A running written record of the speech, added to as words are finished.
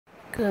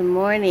Good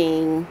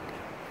morning.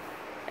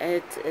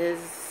 It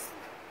is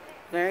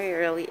very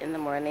early in the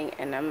morning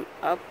and I'm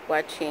up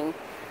watching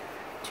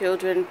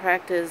children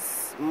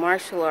practice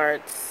martial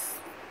arts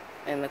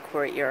in the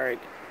courtyard.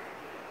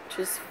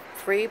 Just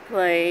free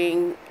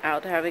playing,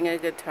 out having a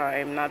good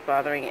time, not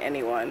bothering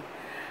anyone.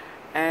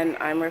 And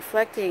I'm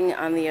reflecting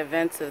on the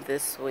events of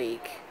this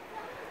week.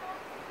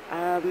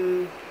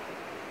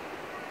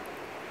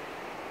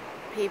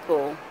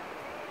 People,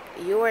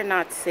 you are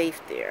not safe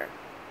there.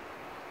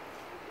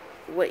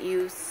 What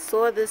you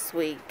saw this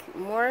week,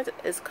 more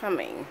is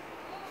coming,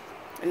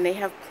 and they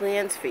have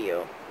plans for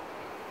you,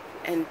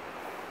 and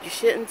you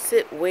shouldn't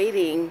sit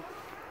waiting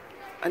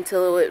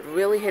until it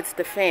really hits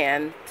the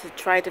fan to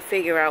try to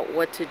figure out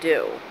what to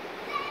do.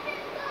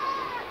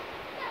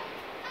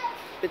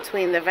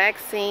 Between the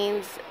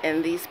vaccines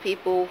and these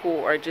people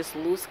who are just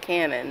loose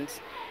cannons,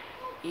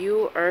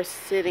 you are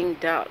sitting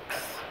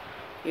ducks.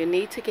 You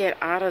need to get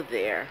out of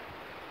there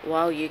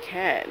while you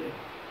can,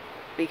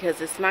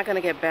 because it's not going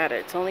to get better.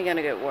 It's only going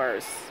to get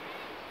worse.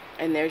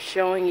 And they're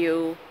showing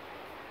you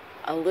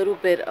a little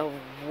bit of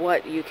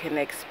what you can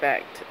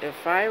expect.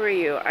 If I were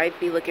you, I'd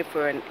be looking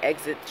for an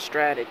exit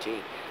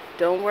strategy.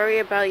 Don't worry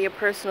about your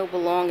personal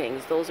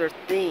belongings. Those are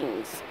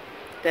things.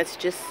 That's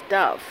just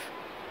stuff.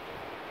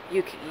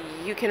 You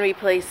can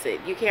replace it.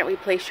 You can't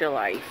replace your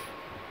life.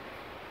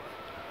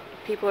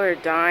 People are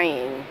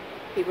dying.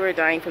 People are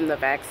dying from the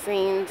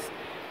vaccines.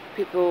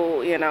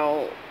 People,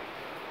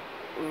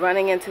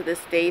 running into the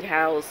State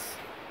House.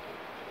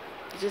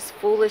 Just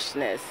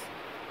foolishness.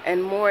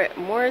 And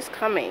more is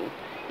coming.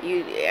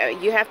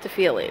 You have to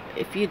feel it.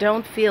 If you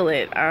don't feel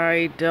it,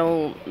 I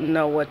don't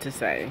know what to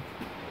say.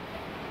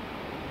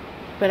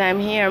 But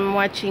I'm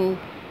watching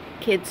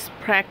kids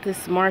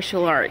practice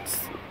martial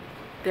arts.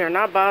 They're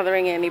not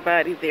bothering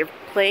anybody. They're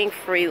playing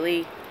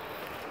freely.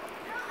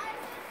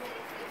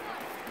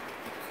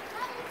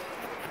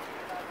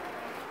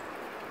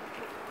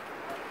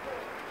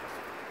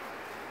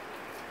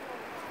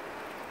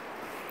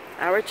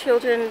 Our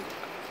children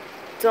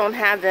don't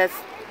have that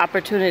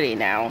opportunity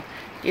now.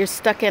 You're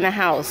stuck in a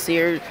house.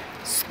 You're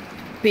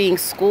being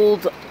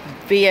schooled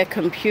via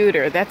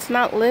computer. That's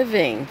not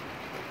living.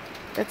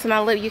 That's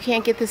not living. You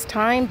can't get this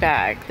time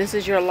back. This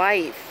is your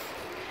life.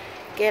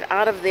 Get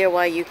out of there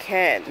while you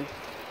can.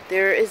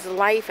 There is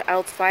life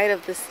outside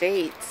of the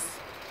States.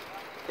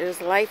 There's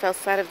life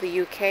outside of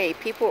the UK.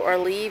 People are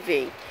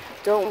leaving.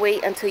 Don't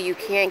wait until you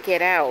can't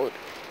get out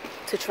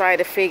to try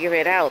to figure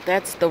it out.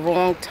 That's the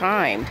wrong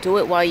time. Do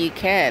it while you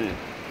can.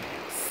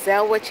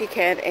 Sell what you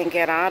can and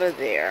get out of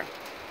there.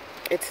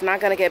 It's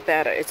not going to get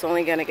better. It's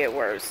only going to get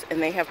worse.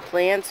 And they have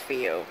plans for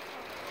you.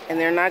 And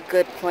they're not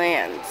good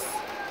plans.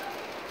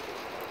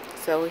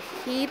 So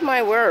heed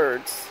my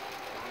words.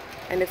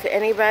 And if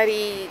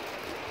anybody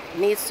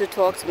needs to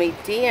talk to me,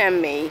 DM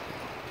me.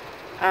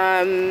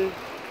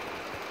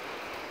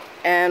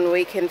 And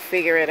we can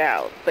figure it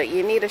out. But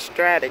you need a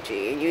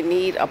strategy. And you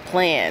need a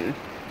plan.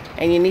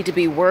 And you need to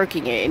be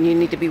working it. And you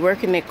need to be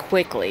working it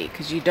quickly.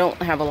 Because you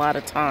don't have a lot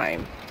of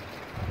time.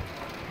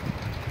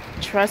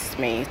 Trust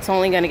me. It's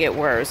only going to get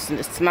worse. And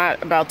it's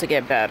not about to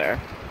get better.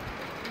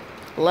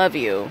 Love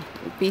you.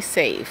 Be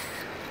safe.